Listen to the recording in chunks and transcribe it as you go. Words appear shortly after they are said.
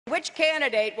Which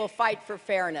candidate will fight for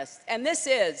fairness? And this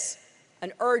is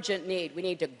an urgent need. We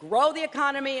need to grow the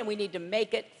economy and we need to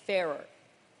make it fairer.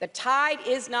 The tide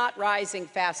is not rising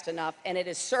fast enough, and it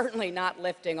is certainly not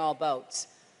lifting all boats.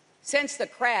 Since the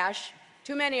crash,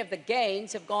 too many of the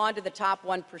gains have gone to the top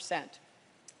 1%.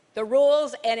 The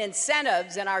rules and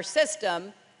incentives in our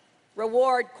system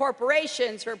reward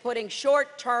corporations for putting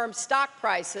short-term stock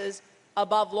prices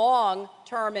above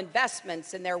long-term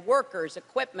investments in their workers,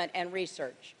 equipment, and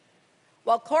research.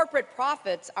 While corporate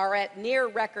profits are at near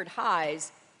record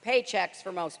highs, paychecks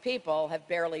for most people have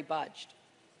barely budged.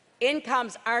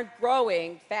 Incomes aren't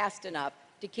growing fast enough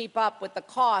to keep up with the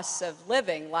costs of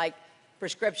living, like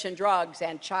prescription drugs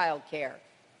and child care.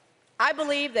 I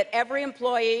believe that every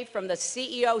employee, from the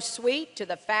CEO suite to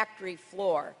the factory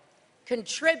floor,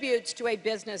 contributes to a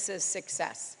business's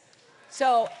success.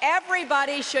 So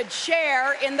everybody should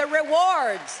share in the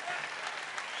rewards,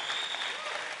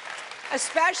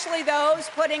 especially those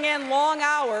putting in long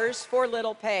hours for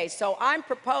little pay. So I'm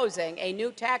proposing a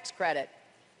new tax credit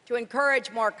to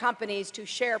encourage more companies to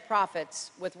share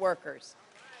profits with workers.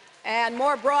 And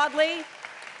more broadly,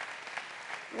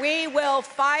 we will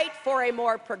fight for a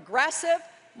more progressive,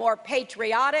 more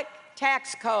patriotic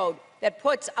tax code that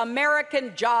puts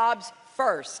American jobs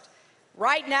first.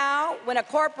 Right now, when a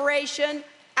corporation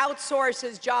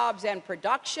outsources jobs and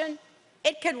production,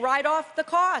 it can write off the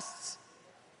costs.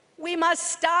 We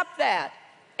must stop that,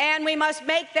 and we must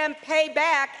make them pay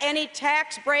back any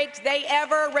tax breaks they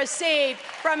ever received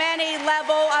from any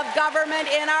level of government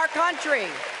in our country.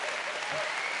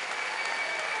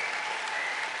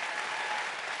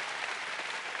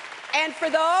 And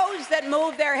for those that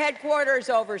move their headquarters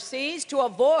overseas to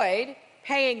avoid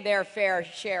paying their fair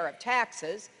share of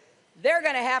taxes, they're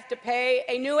going to have to pay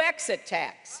a new exit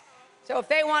tax. So if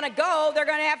they want to go, they're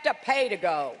going to have to pay to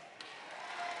go.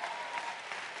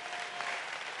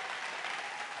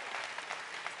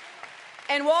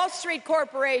 And Wall Street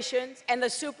corporations and the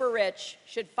super rich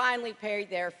should finally pay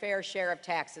their fair share of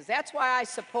taxes. That's why I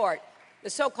support the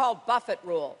so-called Buffett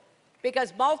rule,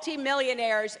 because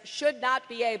multimillionaires should not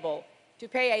be able to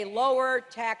pay a lower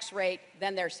tax rate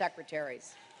than their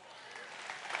secretaries.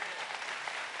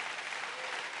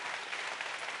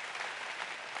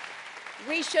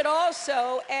 We should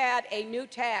also add a new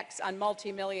tax on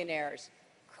multimillionaires,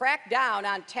 crack down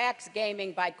on tax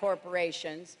gaming by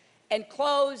corporations, and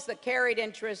close the carried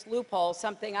interest loophole,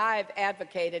 something I've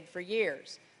advocated for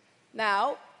years.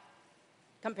 Now,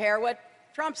 compare what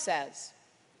Trump says.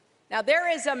 Now, there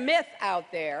is a myth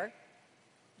out there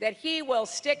that he will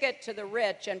stick it to the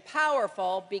rich and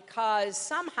powerful because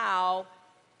somehow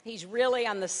he's really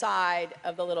on the side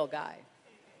of the little guy.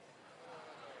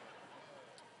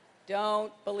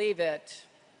 Don't believe it.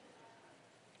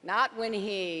 Not when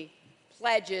he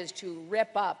pledges to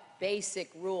rip up basic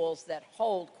rules that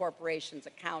hold corporations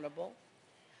accountable,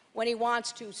 when he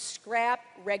wants to scrap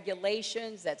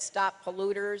regulations that stop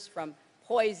polluters from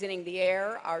poisoning the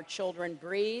air our children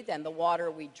breathe and the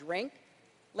water we drink,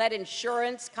 let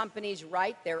insurance companies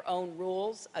write their own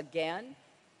rules again.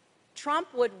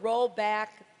 Trump would roll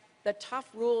back the tough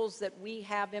rules that we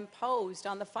have imposed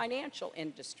on the financial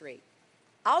industry.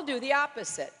 I'll do the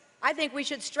opposite. I think we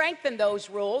should strengthen those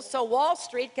rules so Wall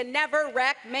Street can never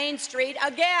wreck Main Street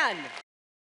again.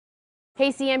 Hey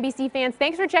CNBC fans,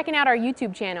 thanks for checking out our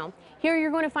YouTube channel. Here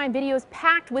you're going to find videos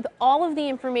packed with all of the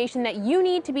information that you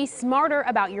need to be smarter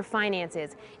about your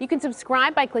finances. You can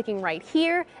subscribe by clicking right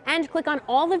here and click on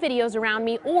all the videos around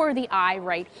me or the eye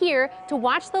right here to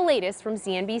watch the latest from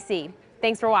CNBC.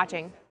 Thanks for watching.